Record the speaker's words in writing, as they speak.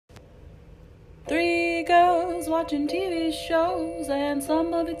girls watching TV shows, and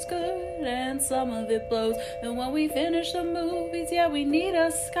some of it's good and some of it blows. And when we finish the movies, yeah, we need a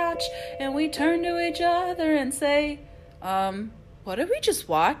scotch, and we turn to each other and say, what did we just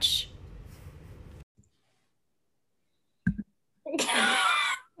watch?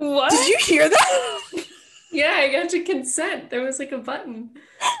 What? Did you hear that? Yeah, I got to consent. There was like a button.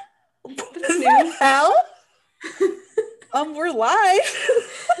 That's new. Hell? We're live.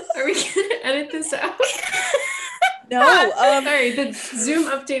 Are we gonna edit this out? No. Sorry, the Zoom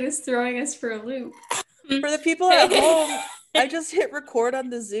update is throwing us for a loop. For the people at home, I just hit record on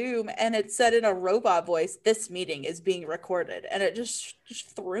the Zoom and it said in a robot voice, "This meeting is being recorded," and it just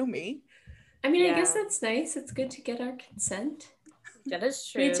threw me. I mean, I guess that's nice. It's good to get our consent. That is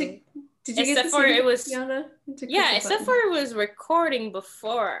true. Did you except get for it was Yana? Yeah, except for it was recording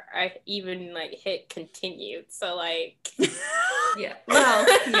before I even like hit continue. So like yeah. Well,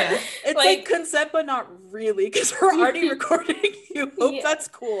 yeah. It's like consent but not really, because we're already recording. You hope that's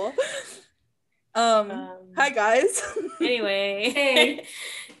cool. Hi guys. Anyway. Hey.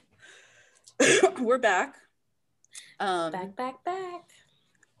 We're back. Back.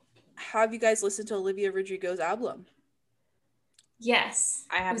 Have you guys listened to Olivia Rodrigo's album? Yes,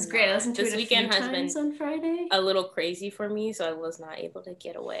 I have. It was great. I listened to this it weekend has been on Friday. A little crazy for me, so I was not able to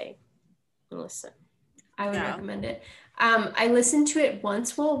get away and listen. I would recommend it. I listened to it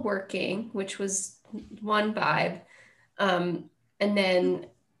once while working, which was one vibe, and then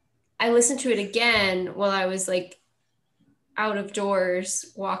I listened to it again while I was like out of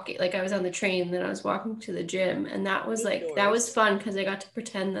doors walking. Like I was on the train, and then I was walking to the gym, and that was that was fun because I got to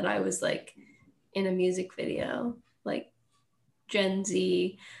pretend that I was like in a music video, like Gen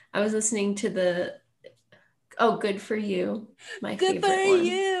Z. I was listening to Good For You, my favorite one. Good For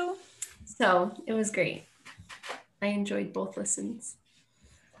You. So it was great. I enjoyed both listens.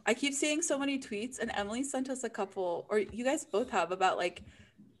 I keep seeing so many tweets, and Emily sent us a couple, or you guys both have, about like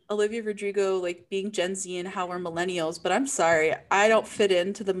Olivia Rodrigo like being Gen Z and how we're millennials. But I'm sorry, I don't fit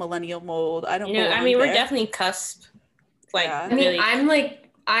into the millennial mold. I don't. I mean, we're definitely cusp. Like, yeah. I mean,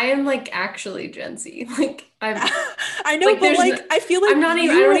 I am like actually Gen Z. Like I know, but like I feel like I don't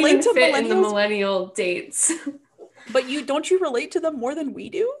even fit in the millennial dates. But don't you relate to them more than we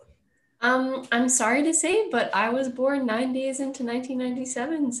do? I'm sorry to say, but I was born 9 days into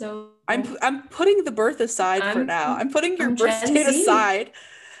 1997, so I'm putting the birth aside for now. I'm putting your birth date aside.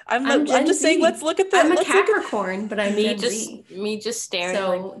 I'm just saying, let's look at the. I'm a Capricorn, but I'm Gen Z. Me just staring.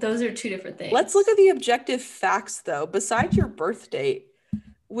 So those are two different things. Let's look at the objective facts, though. Besides your birth date,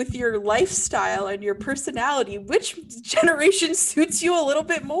 with your lifestyle and your personality, which generation suits you a little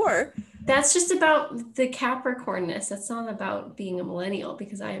bit more? That's just about the Capricornness. That's not about being a millennial,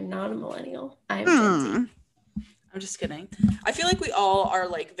 because I am not a millennial. I am Gen Z. I'm just kidding. I feel like we all are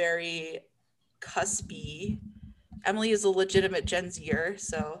like very cuspy. Emily is a legitimate Gen Zer,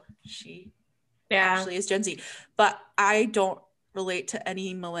 so she actually is Gen Z. But I don't relate to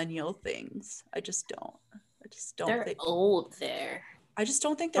any millennial things. I just don't. They're old there. I just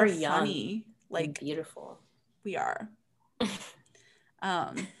don't think they're young, funny. Like beautiful. We are.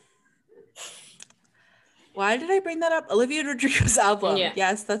 Why did I bring that up? Olivia Rodrigo's album. Yeah.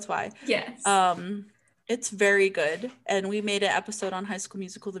 Yes, that's why. Yes. It's very good. And we made an episode on High School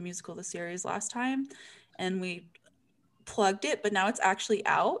Musical, the series last time. And we plugged it, but now it's actually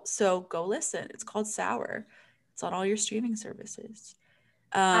out. So go listen. It's called Sour. It's on all your streaming services.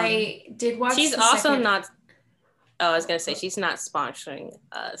 I did watch. She's also not. Oh, I was gonna say she's not sponsoring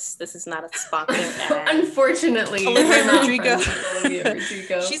us. This is not a sponsoring ad. Unfortunately, Olivia Rodrigo.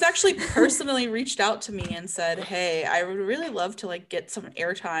 She's actually personally reached out to me and said, "Hey, I would really love to like get some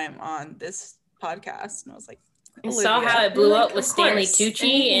airtime on this podcast." And I was like, "I saw how it blew up with Stanley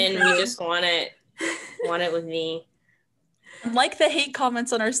Tucci, and we just want it with me." Like the hate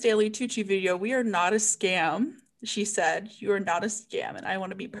comments on our Stanley Tucci video, we are not a scam. She said, "You are not a scam," and I want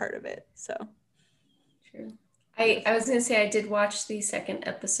to be part of it. So true. I was going to say I did watch the second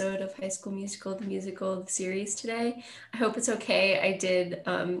episode of High School Musical, the series today. I hope it's okay. I did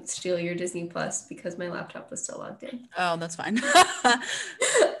steal your Disney Plus because my laptop was still logged in. Oh, that's fine.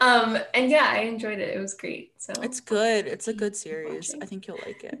 And yeah, I enjoyed it. It was great. So it's good. It's a good series. I think you'll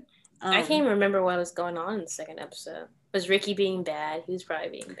like it. I can't remember what was going on in the second episode. Was Ricky being bad? He was probably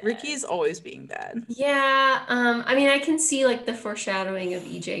being bad. Ricky's always being bad. Yeah. I mean, I can see like the foreshadowing of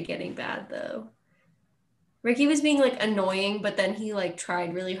EJ getting bad though. Ricky was being like annoying, but then he like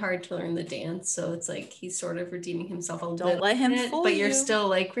tried really hard to learn the dance. So it's like he's sort of redeeming himself a little bit. Don't let him fool you. But you're still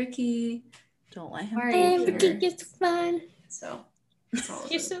like, Ricky. Don't let him fool you. Ricky gets fun. So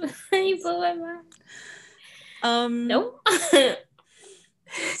you're so funny, blow my mind. Nope.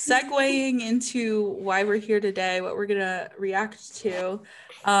 segueing into why we're here today, what we're gonna react to.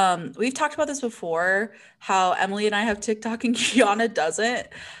 We've talked about this before, how Emily and I have TikTok and Kiana doesn't.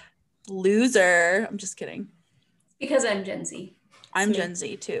 Loser. I'm just kidding. Because I'm Gen Z. I'm Gen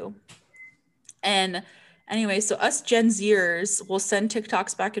Z too. And anyway, so us Gen Zers will send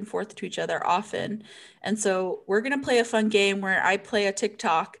TikToks back and forth to each other often. And so we're gonna play a fun game where I play a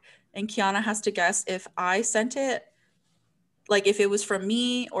TikTok and Kiana has to guess if I sent it, like if it was from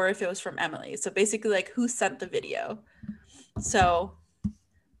me or if it was from Emily. So basically like who sent the video. So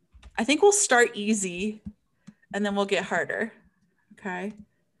I think we'll start easy and then we'll get harder. Okay.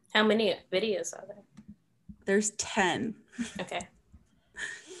 How many videos are there? There's 10. Okay.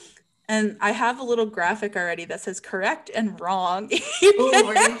 And I have a little graphic already that says correct and wrong. Oh,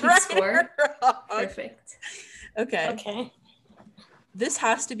 we're going to keep score? Perfect. Okay. Okay. This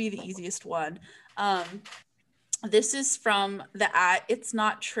has to be the easiest one. This is from the It's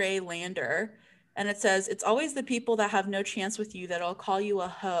Not Trey Lander. And it says, it's always the people that have no chance with you that'll call you a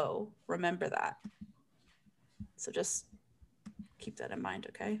hoe. Remember that. So just keep that in mind,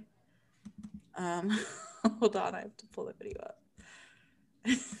 okay? Hold on, I have to pull the video up.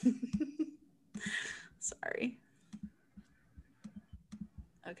 Sorry.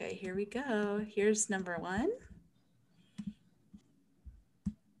 Okay, here we go. Here's number 1.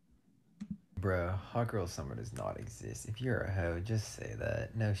 Bro, Hot Girl Summer does not exist. If you're a hoe, just say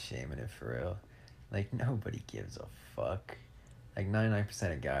that. No shame in it, for real. Like, nobody gives a fuck. Like,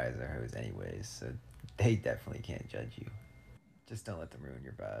 99% of guys are hoes anyways, so they definitely can't judge you. Just don't let them ruin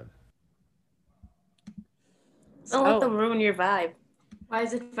your vibe. Don't let them ruin your vibe.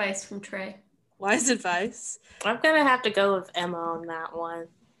 Wise advice from Trey. Wise advice. I'm gonna have to go with Emma on that one.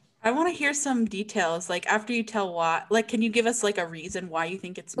 I want to hear some details. Like after you tell why, like, can you give us like a reason why you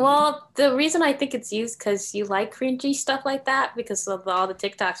think it's me? Well, the reason I think it's you is because you like cringy stuff like that because of all the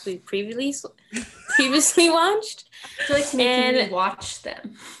TikToks we previously watched. I feel like making me watch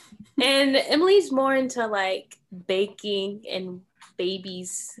them. And Emily's more into like baking and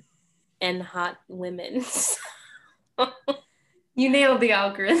babies and hot women. You nailed the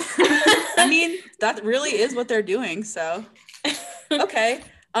algorithm. I mean, that really is what they're doing. So, okay.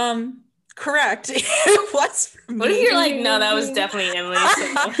 Correct. What's what if you're like, no, that was definitely Emily.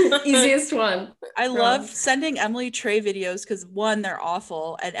 Easiest one. I love sending Emily Trey videos because 1, they're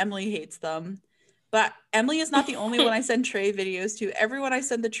awful and Emily hates them. But Emily is not the only one I send Trey videos to. Everyone I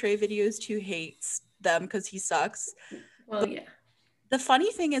send the Trey videos to hates them because he sucks. Well, yeah. The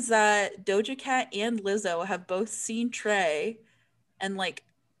funny thing is that Doja Cat and Lizzo have both seen Trey and like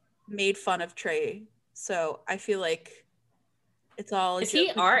made fun of Trey. So I feel like it's all. Is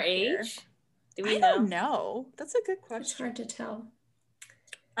he our age? Do we know? Don't know. That's a good question. It's hard to tell.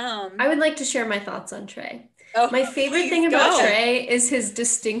 I would like to share my thoughts on Trey. Oh, my favorite thing about Trey is his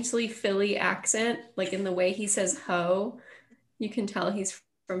distinctly Philly accent, like in the way he says "ho." You can tell he's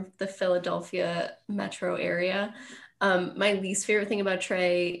from the Philadelphia metro area. My least favorite thing about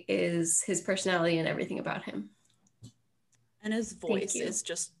Trey is his personality and everything about him. And his voice is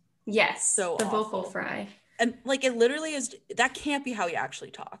just so the awful. Vocal fry. And like it literally is, that can't be how he actually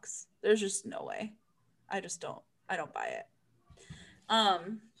talks. There's just no way. I don't buy it.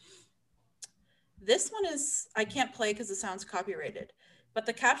 This one is, I can't play because it sounds copyrighted, but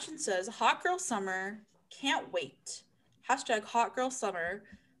the caption says, Hot Girl Summer, can't wait. Hashtag Hot Girl Summer,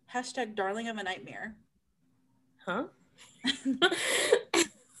 hashtag Darling of a Nightmare. Huh?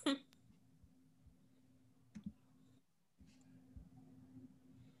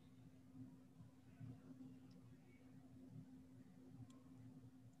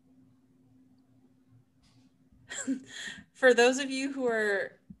 For those of you who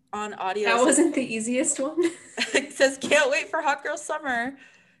are on audio, that wasn't the easiest one. It says can't wait for Hot Girl Summer,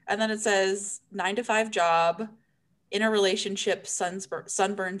 and then it says 9-to-5 job, in a relationship,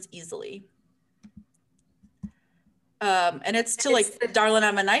 sunburns easily. And it's to like Darling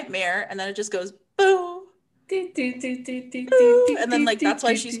I'm a Nightmare, and then it just goes boo, boo, and then like that's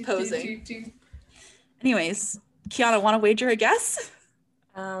why she's posing. Anyways, Kiana, want to wager a guess?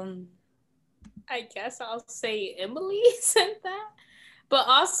 I guess I'll say Emily said that. But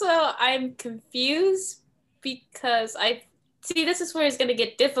also, I'm confused because this is where it's going to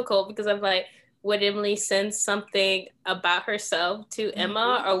get difficult because I'm like, would Emily send something about herself to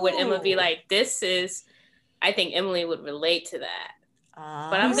Emma? Or would Emma be like, I think Emily would relate to that.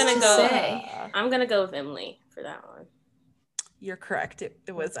 But I'm going to go with Emily for that one. You're correct.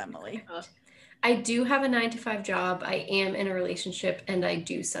 It was Emily. I do have a 9-to-5 job. I am in a relationship and I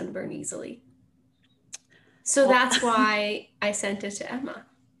do sunburn easily. So that's why I sent it to Emma.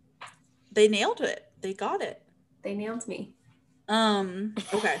 They nailed it. They got it. They nailed me.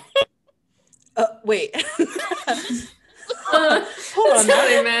 Okay. Wait. Hold on. That's what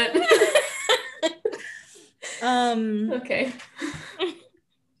I meant. Okay.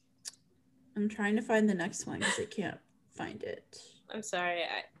 I'm trying to find the next one because I can't find it. I'm sorry.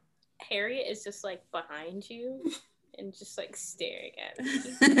 Harriet is just like behind you and just like staring at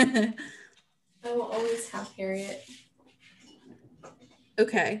me. I will always have Harriet.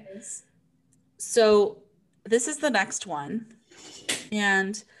 Okay. So this is the next one.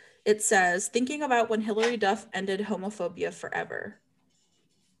 And it says, thinking about when Hilary Duff ended homophobia forever.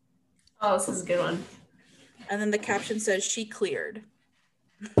 Oh, this is a good one. And then the caption says, she cleared.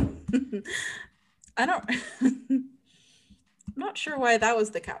 I'm not sure why that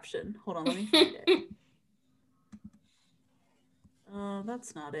was the caption. Hold on, let me find it. Oh,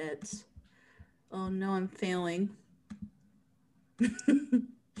 that's not it. Oh no, I'm failing.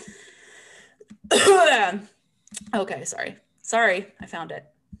 Okay, sorry, I found it.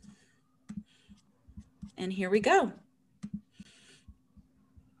 And here we go.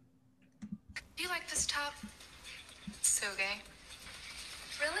 Do you like this top? It's so gay.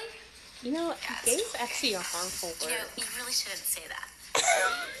 Really? You know, gay is actually a harmful word. You know, you really shouldn't say that.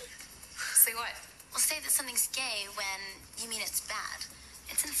 Say what? Well, say that something's gay when you mean it's bad.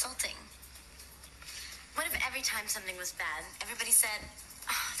 It's insulting. What if every time something was bad, everybody said,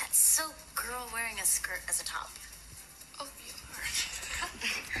 oh, that's so girl wearing a skirt as a top? Oh, you are.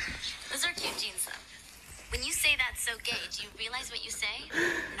 Those are cute jeans, though. When you say that's so gay, do you realize what you say?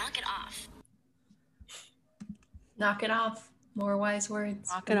 Knock it off. Knock it off. More wise words.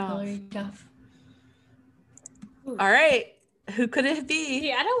 Knock it off. Hilary Duff. All right. Who could it be?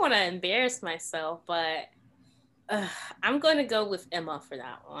 Yeah, I don't want to embarrass myself, but I'm going to go with Emma for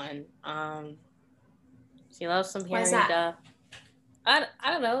that one. She loves some Hilary Duff. I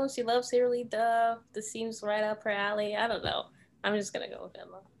don't know. She loves Hilary Duff. This seems right up her alley. I don't know. I'm just going to go with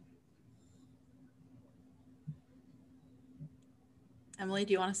Emma. Emily,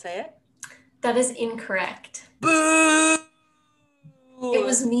 do you want to say it? That is incorrect. Boo! It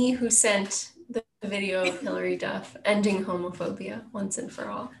was me who sent the video of Hilary Duff ending homophobia once and for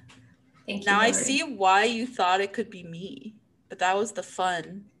all. Thank you. Now Hilary. I see why you thought it could be me, but that was the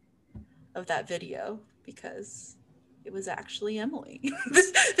fun of that video because it was actually Emily.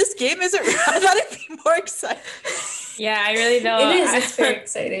 This game isn't. I thought it'd be more exciting. Yeah, I really don't. It is. It's very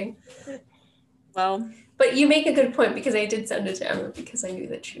exciting. Well, but you make a good point because I did send it to Emma because I knew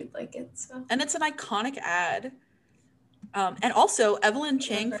that she would like it. So. And it's an iconic ad. And also, Evelyn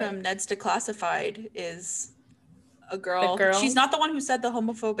Chang from Ned's Declassified is a girl. She's not the one who said the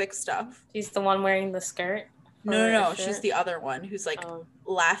homophobic stuff. She's the one wearing the skirt? No. She's the other one who's like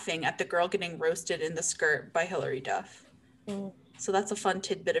laughing at the girl getting roasted in the skirt by Hilary Duff. Mm. So that's a fun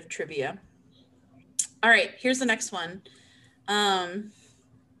tidbit of trivia. All right, here's the next one.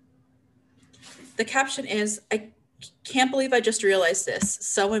 The caption is, I can't believe I just realized this.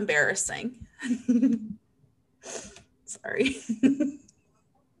 So embarrassing. Sorry.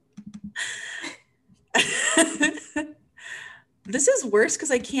 This is worse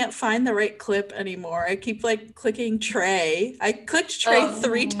because I can't find the right clip anymore. I keep like clicking Trey. I clicked Trey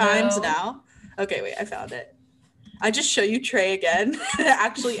 3 times now. Okay, wait, I found it. I just show you Trey again.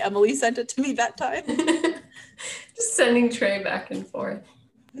 Actually, Emily sent it to me that time. Just sending Trey back and forth.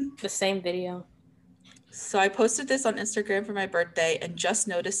 The same video. So I posted this on Instagram for my birthday and just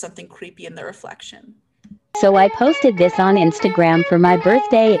noticed something creepy in the reflection. So I posted this on Instagram for my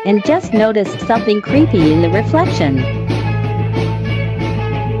birthday and just noticed something creepy in the reflection.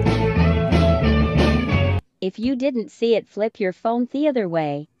 If you didn't see it, flip your phone the other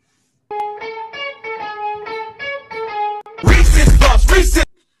way.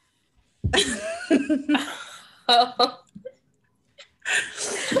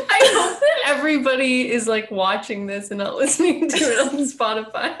 I hope that everybody is like watching this and not listening to it on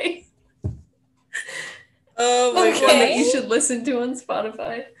Spotify. Oh my God. That you should listen to on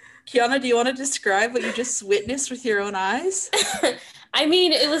Spotify. Kiana, do you want to describe what you just witnessed with your own eyes? I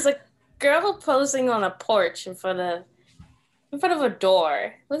mean, it was a girl posing on a porch in front of a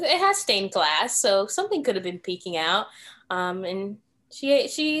door. It has stained glass, so something could have been peeking out. And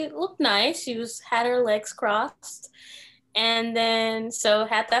she looked nice. She had her legs crossed, and then so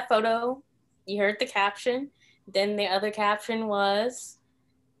had that photo. You heard the caption. Then the other caption was,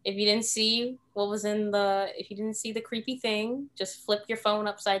 if you didn't see the creepy thing, just flip your phone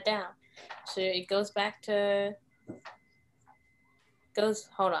upside down. So it goes back to,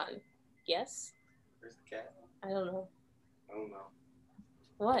 hold on. Yes? Where's the cat? I don't know. I don't know.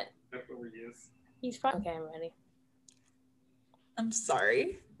 What? That's where he is. He's probably, okay, I'm ready. I'm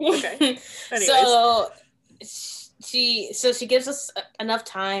sorry. Okay. Anyways. So she gives us enough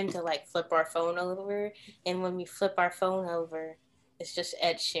time to like flip our phone over, and when we flip our phone over, it's just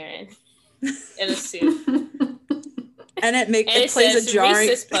Ed Sheeran in a suit, and it plays a jarring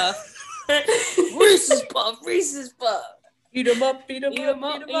Reese's Puff. Reese's Puff. Eat 'em up, eat 'em Eat up, 'em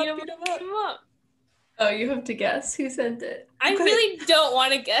up, eat 'em up, eat 'em up. Oh, you have to guess who sent it. I really don't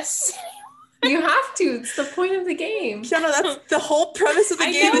want to guess. You have to. It's the point of the game. Kiana, that's the whole premise of the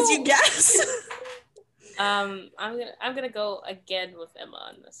game is you guess. I'm gonna go again with Emma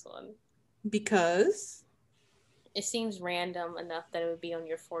on this one. Because? It seems random enough that it would be on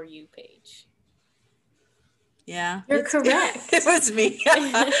your For You page. Yeah. You're correct. It was me.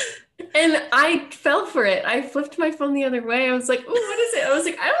 And I fell for it. I flipped my phone the other way. I was like, "Ooh, what is it?" I was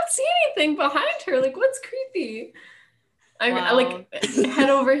like, "I don't see anything behind her. Like, what's creepy?" I like head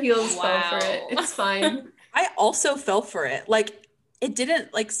over heels fell for it. It's fine. I also fell for it. Like, it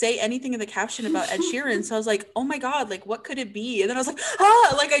didn't like say anything in the caption about Ed Sheeran. So I was like, oh my God, like what could it be? And then I was like,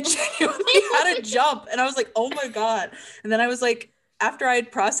 like I genuinely had a jump. And I was like, oh my God. And then I was like, after I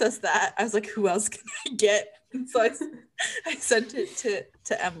had processed that, I was like, who else can I get? And so I sent it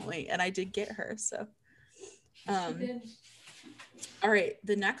to Emily, and I did get her. So all right,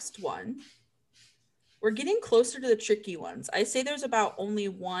 the next one. We're getting closer to the tricky ones. I say there's about only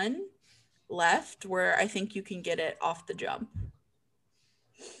one left where I think you can get it off the jump.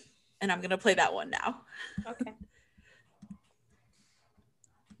 And I'm going to play that one now. Okay.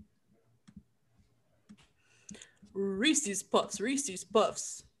 Reese's Puffs, Reese's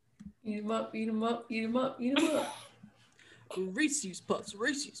Puffs. Eat 'em up, eat 'em up, eat 'em up, eat 'em up. Reese's Puffs,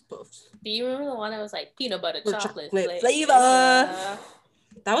 Reese's Puffs. Do you remember the one that was like peanut butter chocolate flavor?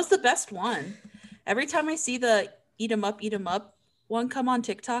 That was the best one. Every time I see the eat 'em up one come on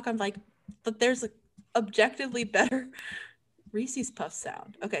TikTok, I'm like, but there's an objectively better Reese's Puff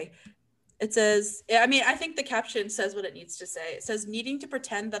sound. Okay. It says, I mean, I think the caption says what it needs to say. It says, needing to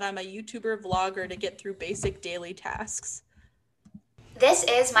pretend that I'm a YouTuber vlogger to get through basic daily tasks. This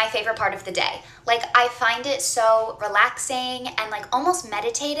is my favorite part of the day. Like, I find it so relaxing and like almost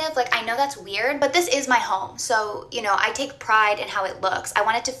meditative. Like, I know that's weird, but this is my home. So, you know, I take pride in how it looks. I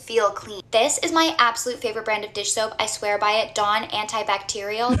want it to feel clean. This is my absolute favorite brand of dish soap. I swear by it. Dawn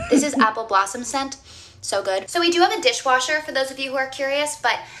Antibacterial. This is Apple Blossom Scent. So good. So we do have a dishwasher for those of you who are curious,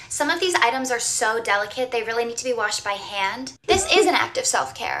 but some of these items are so delicate, they really need to be washed by hand. This is an act of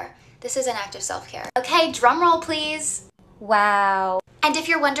self-care. This is an act of self-care. Okay, drum roll, please. Wow. And if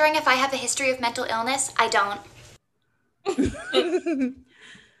you're wondering if I have a history of mental illness, I don't.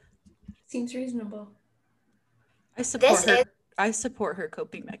 Seems reasonable. I support her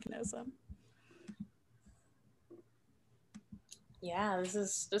coping mechanism. Yeah, this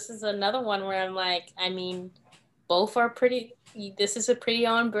is another one where I'm like, I mean, both are pretty. This is a pretty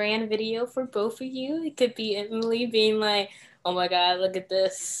on brand video for both of you. It could be Emily being like, "Oh my God, look at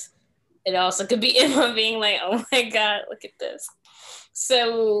this." It also could be Emma being like, "Oh my God, look at this."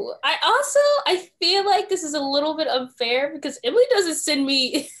 So I feel like this is a little bit unfair because Emily doesn't send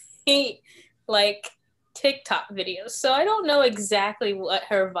me like TikTok videos, so I don't know exactly what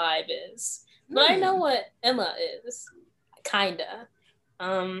her vibe is, but I know what Emma is. Kinda.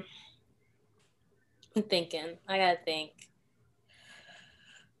 I'm thinking. I gotta think.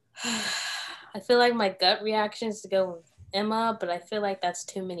 I feel like my gut reaction is to go with Emma, but I feel like that's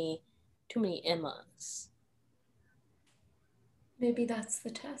too many Emmas. Maybe that's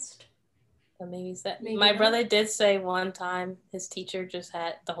the test. Or maybe it's that. Maybe My not. brother did say one time his teacher just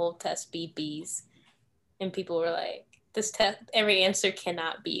had the whole test be B's, and people were like, "This test, every answer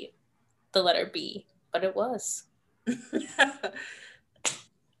cannot be the letter B," but it was.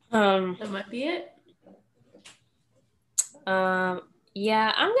 That might be it.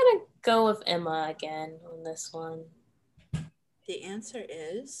 Yeah, I'm gonna go with Emma again on this one. The answer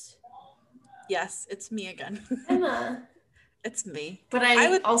is yes, it's me again. Emma. It's me. But I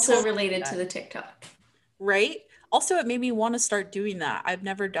would also totally related do to that. the TikTok. Right? Also, it made me want to start doing that. I've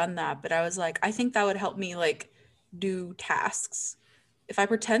never done that, but I was like, I think that would help me like do tasks. If I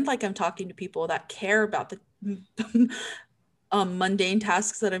pretend like I'm talking to people that care about the mundane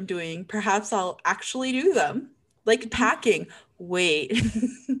tasks that I'm doing, perhaps I'll actually do them. Like packing. Wait.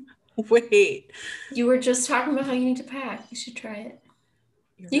 Wait. You were just talking about how you need to pack. You should try it.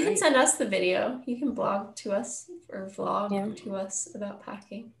 You can send us the video. You can blog to us or vlog to us about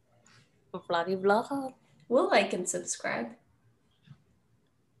packing. Vloggy vlog. We'll like and subscribe.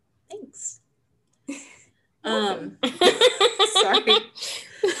 Thanks. Welcome. Sorry.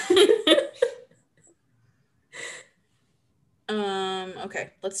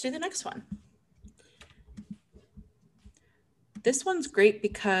 Okay, let's do the next one. This one's great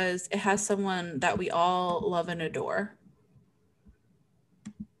because it has someone that we all love and adore.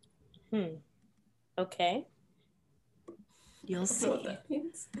 Okay. You'll see. What that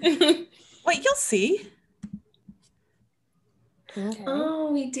means. Wait, you'll see. Okay.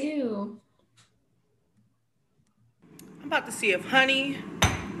 Oh, we do. I'm about to see if honey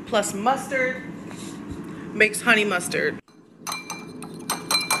plus mustard makes honey mustard.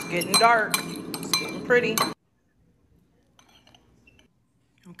 It's getting dark. It's getting pretty.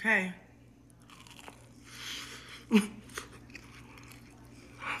 Okay.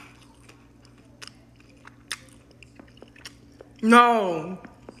 No.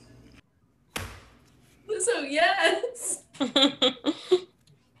 So yes. That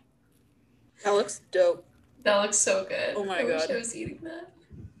looks dope. That looks so good. Oh my I wish God. I was eating that.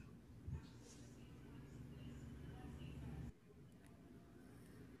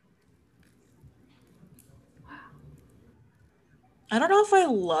 I don't know if I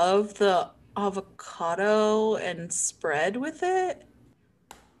love the avocado and spread with it.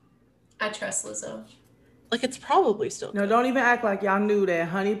 I trust Lizzo. Like, it's probably still No, good. don't even act like y'all knew that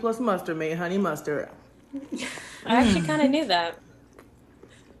honey plus mustard made honey mustard. I actually kind of knew that.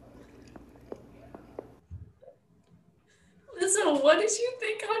 Lizzo, what did you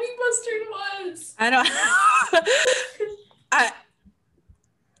think honey mustard was? I don't.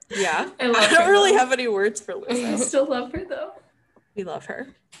 Yeah. I love I don't her, really though. have any words for I Lizzo. still love her though. We love her.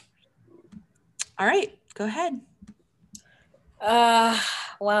 All right, go ahead.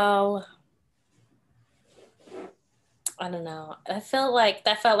 Well, I don't know. That felt like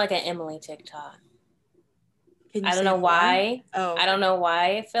an Emily TikTok. Can you I don't say know more? why. Oh, I don't know why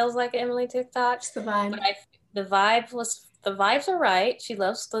it feels like an Emily TikTok. Just the vibe. But the vibes are right. She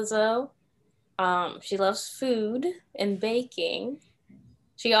loves Lizzo. She loves food and baking.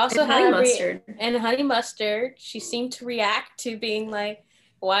 She also And had honey mustard. and honey mustard. She seemed to react to being like,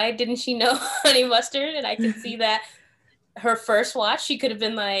 why didn't she know honey mustard? And I can see that her first watch, she could have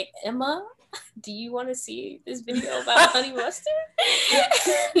been like, Emma, do you want to see this video about honey mustard?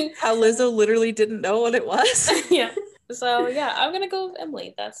 how Lizzo literally didn't know what it was. Yeah. So yeah, I'm gonna go with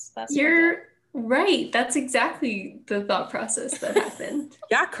Emily. That's You're right. That's exactly the thought process that happened.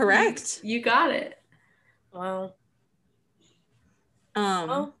 Yeah, correct. You got it. well,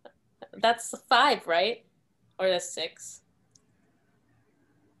 Um, that's 5, right? Or that's 6?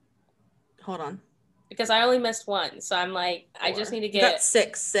 hold on. Because I only missed 1, so I'm like, I just need to You get got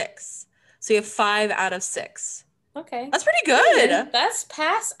six. So you have 5 out of 6. okay. That's pretty good. That's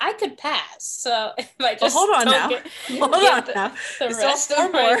pass. I could pass. So if I just hold on don't now. get Hold on the- now. the We still have rest 4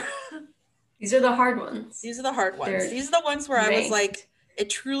 of my- more. These are the hard ones. These are the hard ones. They're These are the ones where I was ranked. like, it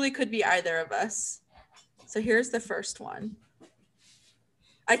truly could be either of us. So here's the first one.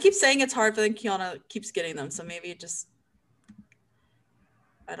 I keep saying it's hard, but then Kiana keeps getting them. So maybe it just,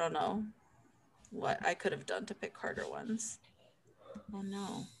 I don't know what I could have done to pick harder ones. Oh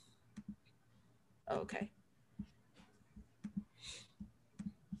no. Okay.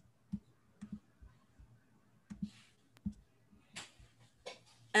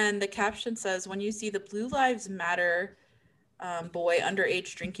 And the caption says, when you see the Blue Lives Matter boy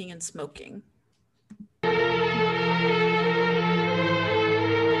underage drinking and smoking.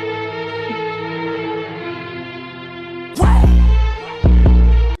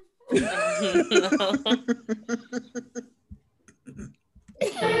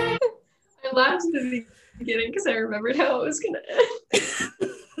 I laughed at the beginning because I remembered how it was gonna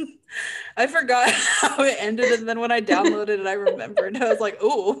end. I forgot how it ended, and then when I downloaded it, I remembered. I was like,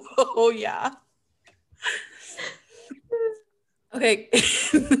 oh yeah. Okay,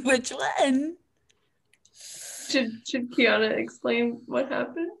 which one? Should Kiana explain what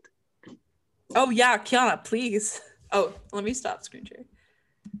happened? Oh yeah, Kiana, please. Oh, let me stop screen share.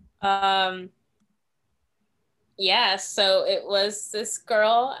 Yeah, so it was this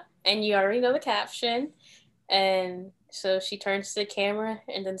girl, and you already know the caption. And so she turns to the camera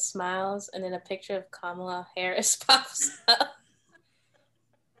and then smiles, and then a picture of Kamala Harris pops up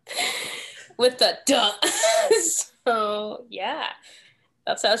with the duh. So yeah,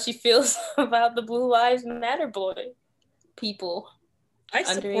 that's how she feels about the Blue Lives Matter boy people. I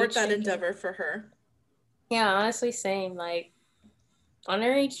support Underage that drinking. endeavor for her. Yeah, honestly, same. Like,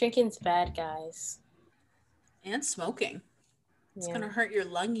 underage drinking's bad, guys. And smoking. It's Yeah. gonna hurt your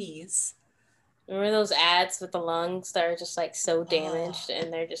lungies. Remember those ads with the lungs that are just like so damaged,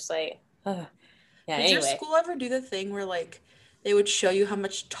 and they're just like, ugh. Yeah. Did your Anyway, school ever do the thing where like they would show you how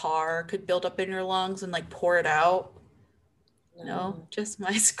much tar could build up in your lungs and like pour it out? No, just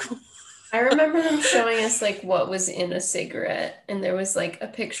my school. I remember them showing us like what was in a cigarette, and there was like a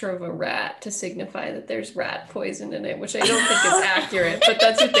picture of a rat to signify that there's rat poison in it, which I don't think is accurate, but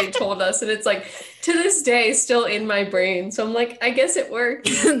that's what they told us. And it's like to this day still in my brain. So I'm like, I guess it worked.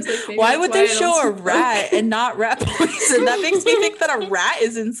 Like, why would they show a rat and not rat poison? That makes me think that a rat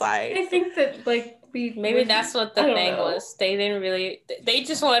is inside. I think that like maybe that's what the thing was. They didn't really. They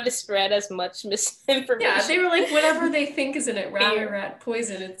just wanted to spread as much misinformation. Yeah, they were like, whatever they think is in it, rat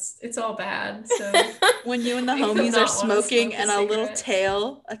poison. It's all bad. So when you and the homies are smoking and a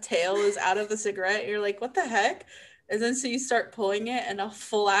tail is out of the cigarette, you're like, what the heck? And then so you start pulling it, and a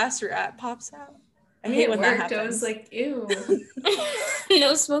full ass rat pops out. I hate when that happens. I was like, ew.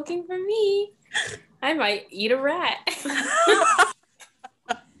 No smoking for me. I might eat a rat.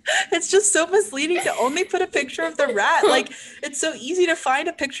 It's just so misleading to only put a picture of the rat. Like, it's so easy to find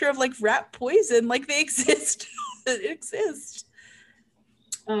a picture of like rat poison. Like, they exist. It exists.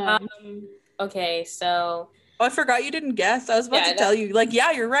 Okay, so. Oh, I forgot you didn't guess. I was about to tell you. Like,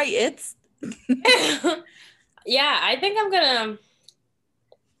 yeah, you're right. It's. Yeah, I think I'm gonna.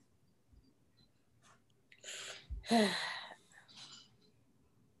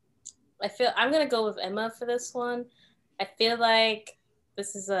 I'm gonna go with Emma for this one. I feel like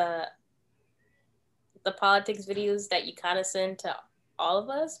this is the politics videos that you kind of send to all of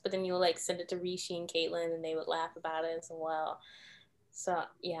us, but then you'll like send it to Rishi and Caitlin, and they would laugh about it as well. So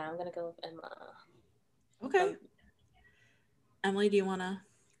yeah, I'm gonna go with Emma. Okay. Emily, do you wanna?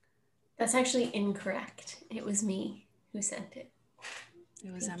 That's actually incorrect. It was me who sent it.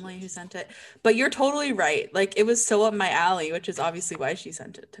 It was Emily who sent it. But you're totally right. Like, it was so up my alley, which is obviously why she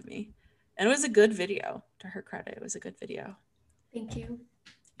sent it to me. And it was a good video. To her credit, it was a good video. Thank you.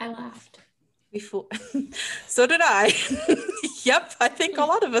 I laughed. So did I. Yep, I think a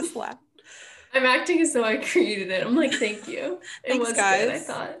lot of us laughed. I'm acting as though I created it. I'm like, thank you. It Thanks, was guys. good, I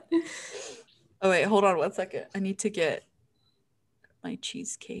thought. Oh, wait, hold on 1 second. I need to get my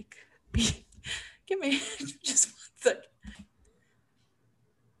cheesecake. Give me just 1 second.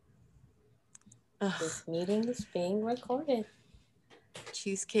 This meeting is being recorded.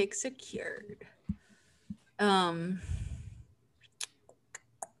 Cheesecake secured.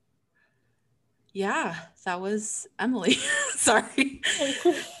 Yeah, that was Emily. Sorry.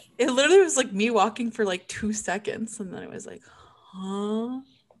 It literally was like me walking for like 2 seconds, and then it was like, huh?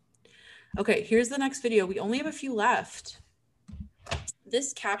 Okay, here's the next video. We only have a few left.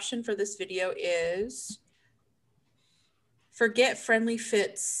 This caption for this video is forget friendly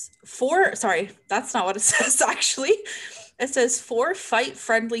fits for, sorry, that's not what it says actually. It says 4 fight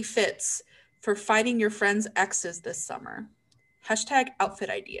friendly fits for fighting your friend's exes this summer. Hashtag outfit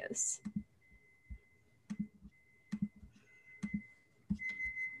ideas.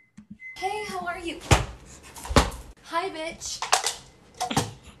 Hey, how are you? Hi, bitch.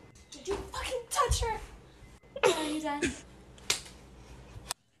 Did you fucking touch her? Are you done?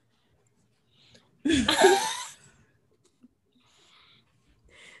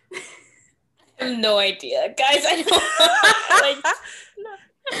 I have no idea, guys. I don't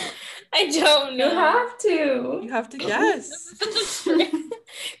I don't know. You have to. You have to guess.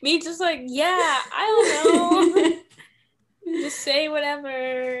 Me just like, yeah, I don't know. Just say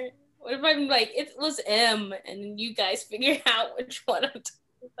whatever. What if I'm like, it was M, and then you guys figure out which one I'm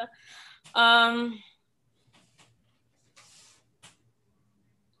talking about.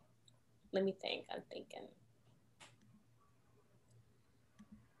 Let me think. I'm thinking.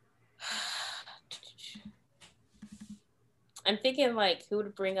 I'm thinking like who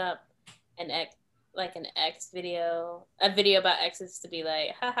would bring up an ex video, a video about exes to be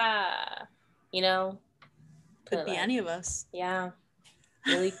like, haha, you know? Could be any of us. Yeah.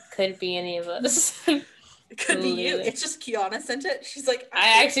 Really could be any of us. It could be you. It's just Kiana sent it. She's like,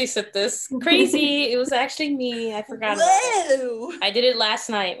 I actually sent this. Crazy. It was actually me. I forgot about it. I did it last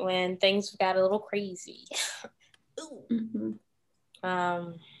night when things got a little crazy. Mm-hmm.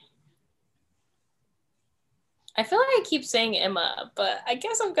 I feel like I keep saying Emma, but I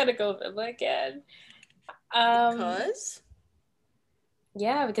guess I'm gonna go with Emma again. Because?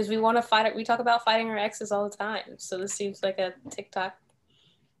 Yeah, because we want to fight it. We talk about fighting our exes all the time. So this seems like a TikTok.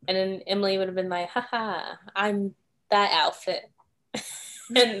 And then Emily would have been like, haha, I'm that outfit.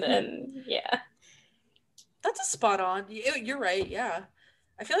 And then, yeah. That's a spot on. You're right, yeah.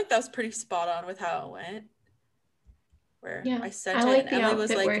 I feel like that was pretty spot on with how it went. Where I sent it like and the Emily outfit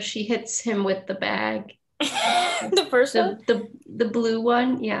was like, where she hits him with the bag. The first one? The blue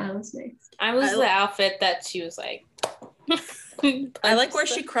one? Yeah, that was nice. I was the outfit that she was like... I like where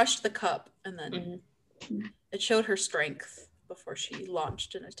she crushed the cup and then it showed her strength before she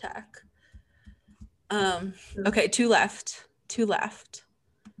launched an attack. Okay, two left.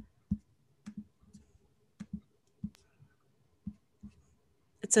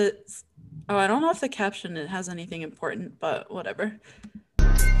 It's a, oh, I don't know if the caption it has anything important, but whatever.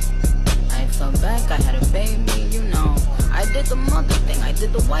 I fell back, I had a baby, you know. I did the mother thing, I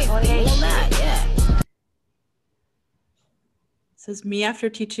did the wife thing, all that, yeah. It says, me after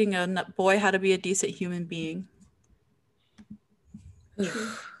teaching a boy how to be a decent human being.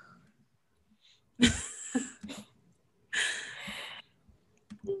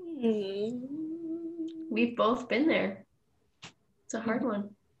 We've both been there. It's a hard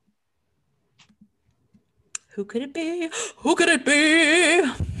one. Who could it be? Who could it be?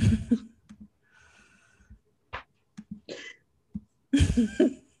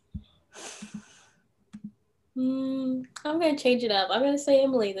 I'm gonna change it up. I'm gonna say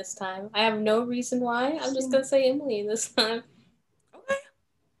Emily this time. I have no reason why. I'm just gonna say Emily this time. Okay.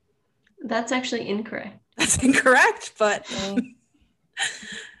 That's actually incorrect. That's incorrect, but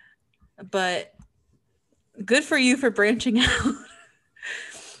but good for you for branching out.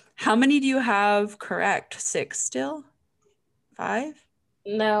 How many do you have correct? 6 still? 5?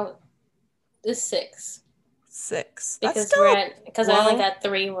 No, it's 6. 6. Because I only got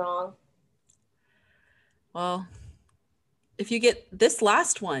 3 wrong. Well, if you get this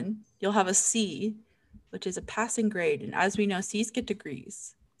last one, you'll have a C, which is a passing grade. And as we know, C's get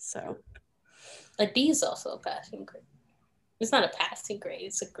degrees. So a D is also a passing grade. It's not a passing grade,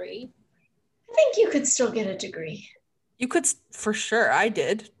 it's a grade. I think you could still get a degree. You could, for sure. I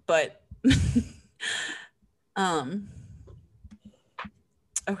did, but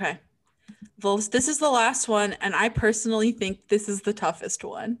okay. Well, this is the last one, and I personally think this is the toughest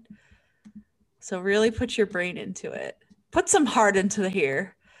one. So really put your brain into it. Put some heart into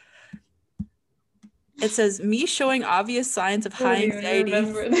here. It says, me showing obvious signs of high anxiety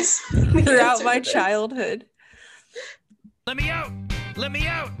throughout my childhood. Let me out! Let me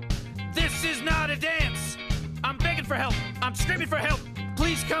out! This is not a dance! I'm begging for help! I'm screaming for help!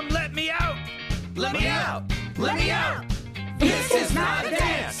 Please come let me out! Let me out! Let me out! This is not a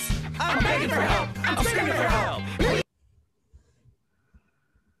dance! I'm begging for help! I'm screaming for help!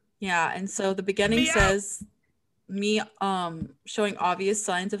 Yeah, and so the beginning says me showing obvious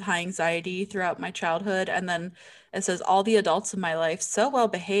signs of high anxiety throughout my childhood, and then it says all the adults in my life so well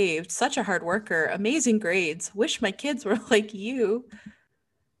behaved, such a hard worker, amazing grades, wish my kids were like you.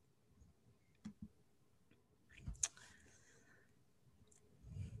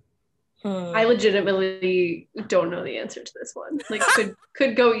 I legitimately don't know the answer to this one. Like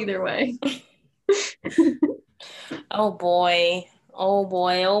could go either way. Oh boy. Oh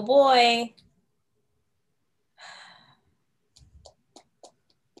boy, oh boy.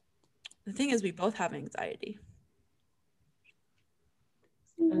 The thing is, we both have anxiety.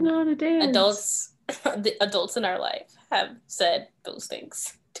 Not a dance. The adults in our life have said those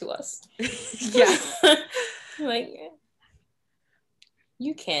things to us. Yeah. Like,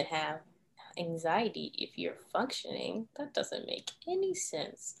 you can't have anxiety if you're functioning. That doesn't make any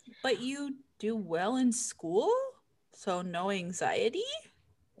sense. But you do well in school? So no anxiety?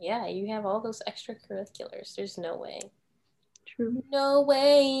 Yeah, you have all those extracurriculars. There's no way. True. No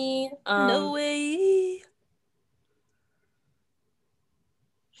way. No way.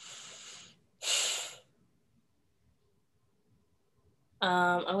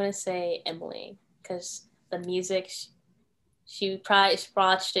 I'm gonna say Emily, because the music, she probably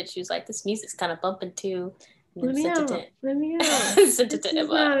watched it. She was like, "This music's kind of bumping too." Let me out. Sent it to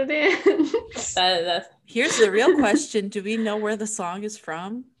Emma. Here's the real question. Do we know where the song is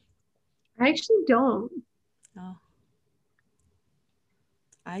from? I actually don't. Oh.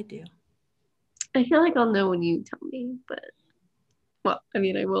 I do. I feel like I'll know when you tell me, but well, I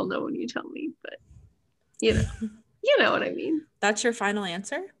mean I will know when you tell me, but you know what I mean. That's your final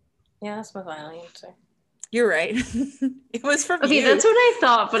answer? Yeah, that's my final answer. You're right. It was from you. That's what I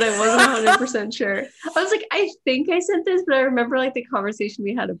thought, but I wasn't 100% sure. I was like, I think I sent this, but I remember like the conversation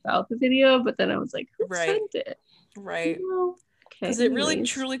we had about the video, but then I was like, who sent it? Right. Because it really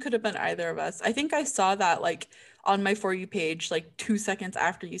truly could have been either of us. I think I saw that like on my For You page like 2 seconds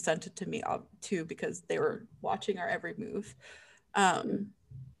after you sent it to me too, because they were watching our every move. The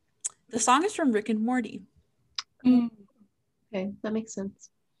song is from Rick and Morty. Okay, that makes sense.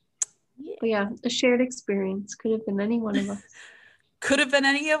 Yeah. But yeah, a shared experience. Could have been any one of us. Could have been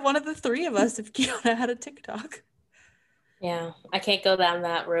any of one of the 3 of us if Kiana had a TikTok. Yeah, I can't go down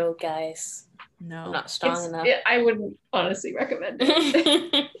that road, guys. No. I'm not strong enough. I wouldn't honestly recommend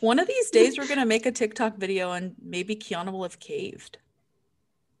it. One of these days we're going to make a TikTok video and maybe Kiana will have caved.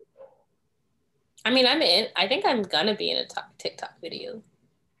 I mean, I think I'm going to be in a TikTok video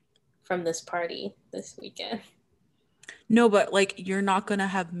from this party this weekend. No, but like you're not going to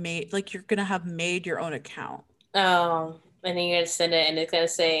have made, like you're going to have made your own account. Oh, And then you're gonna send it, and it's gonna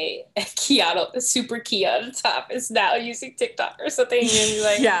say Keanu, Super Key on the top is now using TikTok or something. And you're gonna be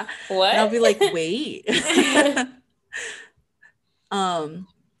like, yeah, what? And I'll be like, wait.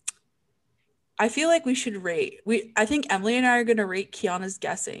 I feel like we should rate. I think Emily and I are gonna rate Kiana's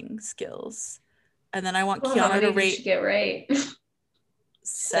guessing skills, and then I want Kiana to rate. Get right.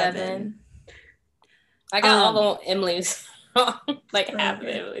 7. I got all the Emily's wrong. Like half of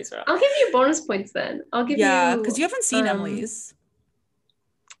Emily's wrong. I'll give you bonus points then. I'll give you. Yeah, because you haven't seen Emily's.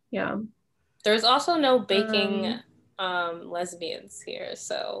 Yeah. There's also no baking lesbians here,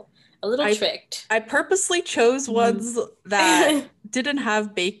 so a little tricked. I purposely chose ones that didn't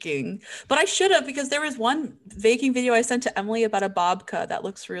have baking, but I should have, because there was one baking video I sent to Emily about a babka that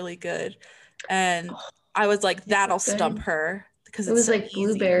looks really good, and I was like, that'll stump her because it was so like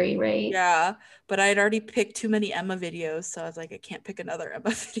easy. Blueberry, right? Yeah, but I had already picked too many Emma videos, so I was like, I can't pick another Emma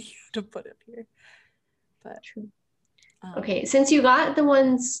video to put in here. But true. Okay, since you got the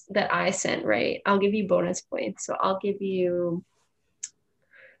ones that I sent right, I'll give you bonus points. So I'll give you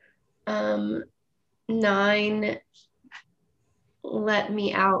 9 let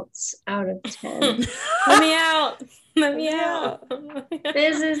me outs out of 10. Let me out. Let me out.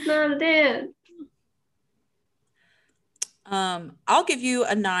 This is not a dance. I'll give you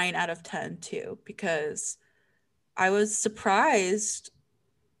a 9 out of 10 too, because I was surprised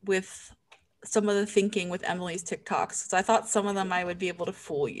with some of the thinking with Emily's TikToks. So I thought some of them I would be able to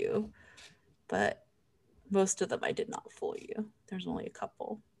fool you, but most of them I did not fool you. There's only a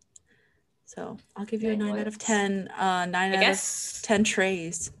couple. So I'll give you a 9 out of 10. 9 out of 10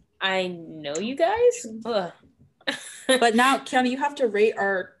 trays. I know you guys. But now, Kiana, you have to rate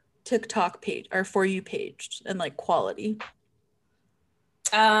our TikTok page, our For You page, and like quality.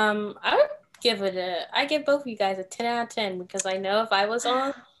 I would give I give both of you guys a 10 out of 10, because I know if I was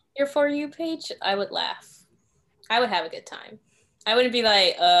on your For You page, I would laugh. I would have a good time. I wouldn't be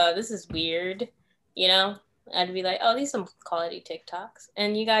like, this is weird, you know? I'd be like, oh, these are some quality TikToks.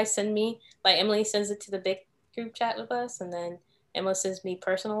 And you guys send me, like Emily sends it to the big group chat with us, and then Emma sends me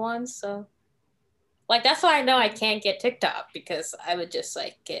personal ones. So like, that's why I know I can't get TikTok, because I would just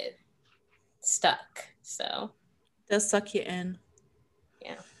like get stuck. So it does suck you in.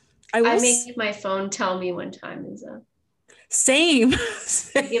 Yeah. I make my phone tell me when time is up. Same.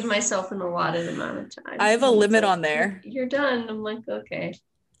 I give myself an allotted amount of time. I have a limit on there. You're done. I'm like, okay.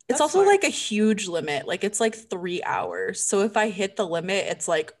 It's also like a huge limit. Like it's like 3 hours. So if I hit the limit, it's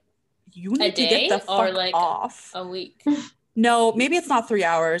like, you need to get the fuck off. A week. No, maybe it's not 3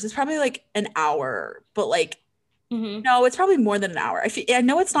 hours. It's probably like an hour, but like, no, it's probably more than an hour. I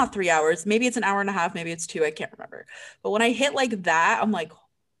know it's not 3 hours. Maybe it's an hour and a half. Maybe it's 2. I can't remember. But when I hit like that, I'm like,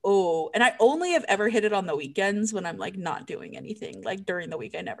 oh, and I only have ever hit it on the weekends when I'm like not doing anything. Like during the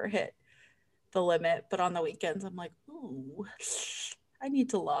week, I never hit the limit, but on the weekends, I'm like, ooh, I need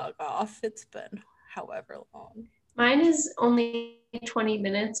to log off. It's been however long. Mine is only 20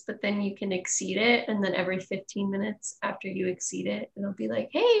 minutes, but then you can exceed it. And then every 15 minutes after you exceed it, it'll be like,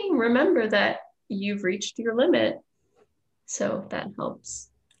 hey, remember that you've reached your limit. So that helps.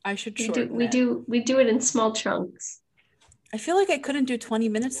 I should we do it in small chunks. I feel like I couldn't do 20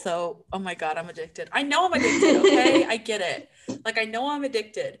 minutes though. Oh my God, I'm addicted. I know I'm addicted, okay? I get it. Like, I know I'm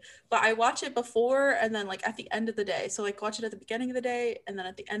addicted, but I watch it before and then like at the end of the day. So like watch it at the beginning of the day and then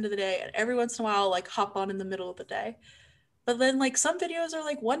at the end of the day, and every once in a while, like hop on in the middle of the day. But then like some videos are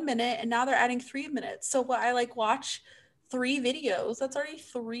like 1 minute and now they're adding 3 minutes. So what, I like watch 3 videos. That's already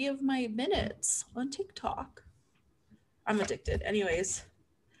 3 of my minutes on TikTok. I'm addicted. Anyways.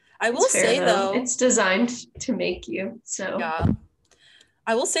 I will say though, it's designed to make you. So yeah,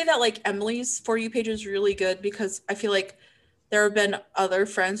 I will say that like Emily's For You page is really good, because I feel like there have been other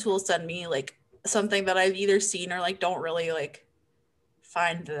friends who will send me like something that I've either seen or like don't really like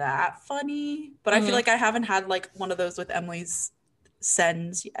find that funny, but I feel like I haven't had like one of those with Emily's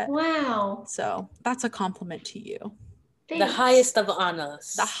sends yet. Wow. So that's a compliment to you. Thanks. The highest of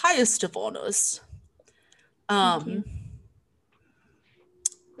honors. The highest of honors.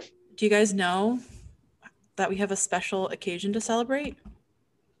 Do you guys know that we have a special occasion to celebrate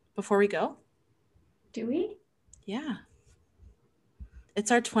before we go? Do we? Yeah. It's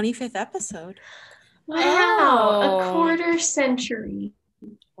our 25th episode. Wow. A quarter century.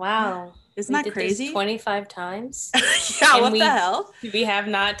 Wow. Isn't that crazy? 25 times. Yeah, what the hell? We have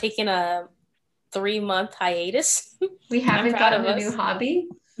not taken a 3-month hiatus. We haven't gotten a new hobby.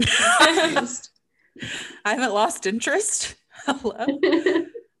 I haven't lost interest. Hello.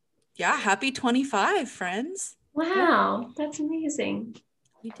 Yeah, happy 25, friends. Wow, that's amazing.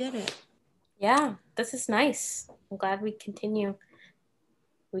 We did it. Yeah, this is nice. I'm glad we continue.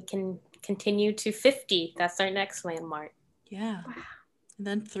 We can continue to 50. That's our next landmark. Yeah. And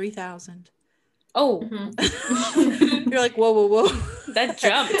then 3,000. Oh. You're like, whoa. That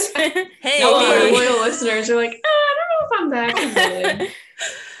jumped. Hey. All our loyal listeners are like, I don't know if I'm that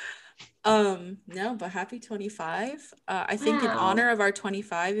committed. No, but happy 25. I think in honor of our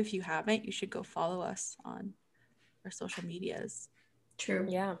 25, if you haven't, you should go follow us on our social medias. True.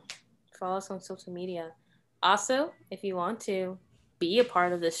 Yeah. Follow us on social media. Also, if you want to be a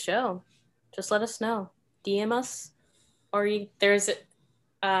part of this show, just let us know. DM us, or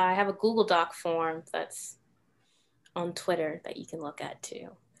I have a Google Doc form that's on Twitter that you can look at too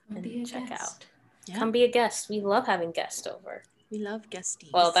and check out. Yeah. Come be a guest. We love having guests over. We love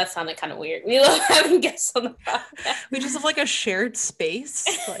guesties. Well, that sounded kind of weird. We love having guests on the podcast. We just have like a shared space.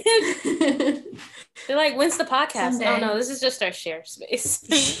 Like. They're like, when's the podcast? Someday. Oh no, this is just our shared space.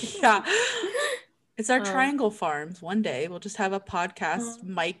 Yeah. It's our Triangle Farms. One day we'll just have a podcast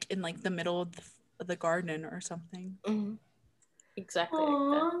mic in like the middle of the garden or something. Mm-hmm. Exactly.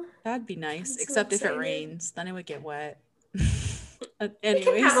 Like that. That'd be nice, I'm except so if it excited. rains, then it would get wet. We Anyways,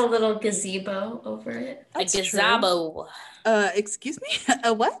 can have a little gazebo over it. That's a gazebo. Excuse me?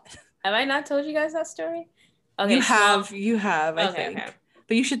 A what? Have I not told you guys that story? Okay, You have, I think. Okay.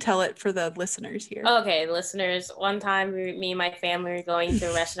 But you should tell it for the listeners here. Okay, listeners. One time, me and my family were going to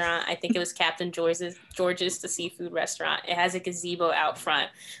a restaurant. I think it was Captain George's, the seafood restaurant. It has a gazebo out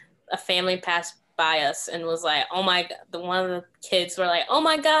front. A family passed by us and was like, "Oh my god!" One of the kids were like, "Oh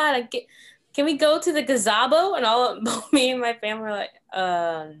my god, can we go to the gazebo?" And both me and my family were like,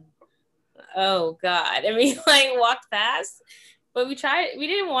 "Oh god!" And we like walked past, but we tried. We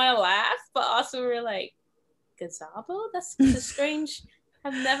didn't want to laugh, but also we were like, "Gazebo? That's strange."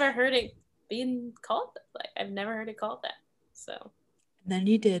 I've never heard it being called that. Like, I've never heard it called that. So. And then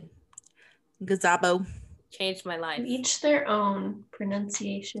you did. Gazebo. Changed my life. Each their own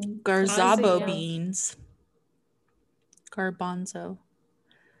pronunciation. Garzabo beans. Garbanzo.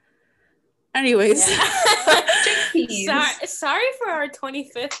 Anyways. Yeah. sorry for our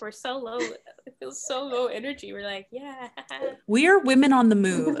 25th. We're so low. It feels so low energy. We're like, yeah. We are women on the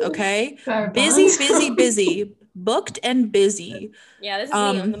move, okay? Busy. Booked and busy. Yeah, this is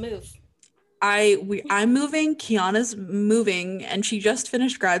me on the move. I'm moving. Kiana's moving, and she just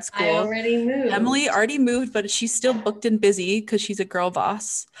finished grad school. I already moved. Emily already moved, but she's still booked and busy because she's a girl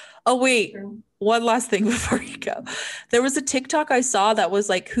boss. Oh wait, one last thing before you go. There was a TikTok I saw that was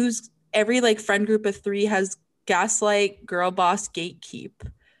like, every like friend group of 3 has gaslight, girl boss, gatekeep,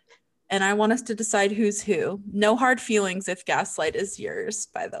 and I want us to decide who's who. No hard feelings if gaslight is yours,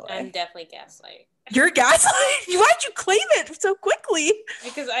 by the way. I'm definitely gaslight. You're gaslight? Why'd you claim it so quickly?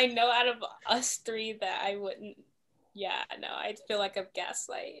 Because I know out of us 3 that I wouldn't. Yeah, no, I feel like I'm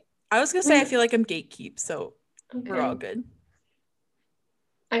gaslight. I was gonna say I feel like I'm gatekeep, so we're all good.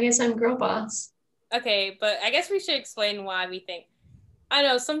 I guess I'm girl boss. Okay, but I guess we should explain why we think. I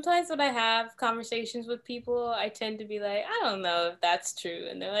know sometimes when I have conversations with people, I tend to be like, I don't know if that's true,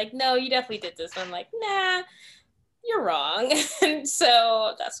 and they're like, no, you definitely did this. And I'm like, nah. You're wrong. And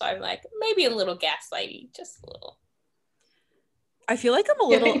so that's why I'm like, maybe a little gaslighty, just a little. I feel like I'm a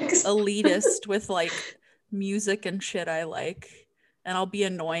little elitist with like music and shit I like, and I'll be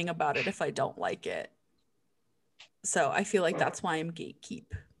annoying about it if I don't like it. So I feel like that's why I'm gatekeep.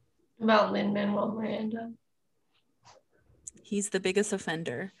 About Lin-Manuel Miranda. He's the biggest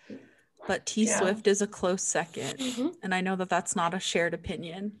offender, but T Swift is a close second. And I know that that's not a shared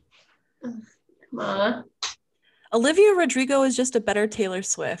opinion. Come on. Olivia Rodrigo is just a better Taylor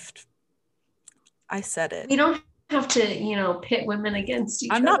Swift. I said it. We don't have to, pit women against each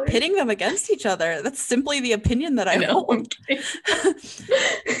other. I'm not pitting them against each other. That's simply the opinion that I hold.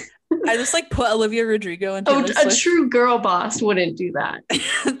 I just like put Olivia Rodrigo and Taylor Swift. A true girl boss wouldn't do that.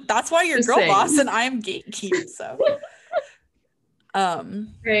 That's why you're just girl saying. Boss and I'm gatekeep. So,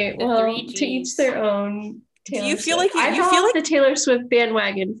 great. Well, to each their own. Do you feel like I fell off the Taylor Swift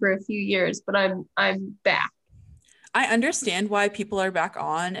bandwagon for a few years, but I'm back. I understand why people are back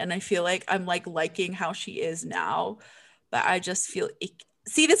on, and I feel like I'm like liking how she is now, but I just feel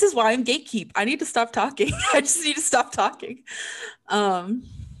see, this is why I'm gatekeep. I need to stop talking. I just need to stop talking.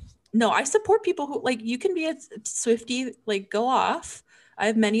 No, I support people who like, you can be a Swiftie, like go off. I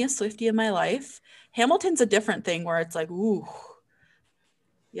have many a Swiftie in my life. Hamilton's a different thing where it's like, ooh,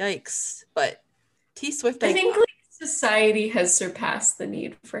 yikes. But T Swift, I think like society has surpassed the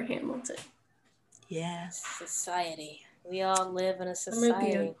need for Hamilton. Yes. Society. We all live in a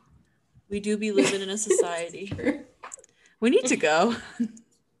society. We do be living in a society. We need to go.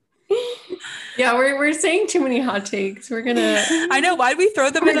 Yeah, we're saying too many hot takes. We're gonna. I know. Why'd we throw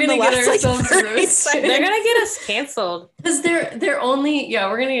them in the last like 30 seconds? They're gonna get us canceled because they're only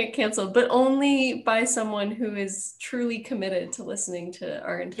we're gonna get canceled, but only by someone who is truly committed to listening to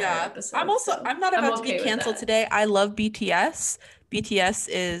our entire episode. I'm not about to be canceled today. I love BTS. BTS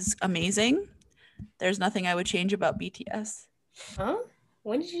is amazing. There's nothing I would change about BTS. Huh?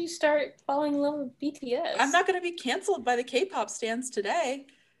 When did you start falling in love with BTS? I'm not gonna be canceled by the K-pop stans today.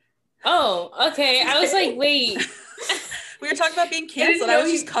 Oh, okay. I was like, wait. We were talking about being canceled. I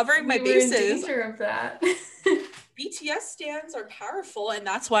was just covering my bases. We're in danger of that. BTS stans are powerful, and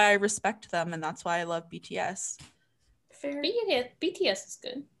that's why I respect them, and that's why I love BTS. Fair. BTS is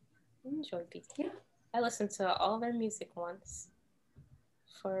good. I enjoy BTS. Yeah. I listened to all their music once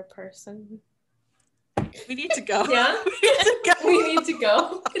for a person. We need to go. Yeah? We need to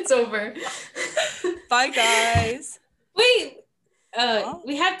go. It's over. Bye, guys. Wait.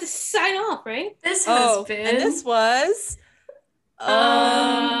 We have to sign off, right? This has been. And this was.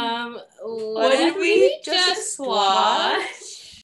 What did we just watch?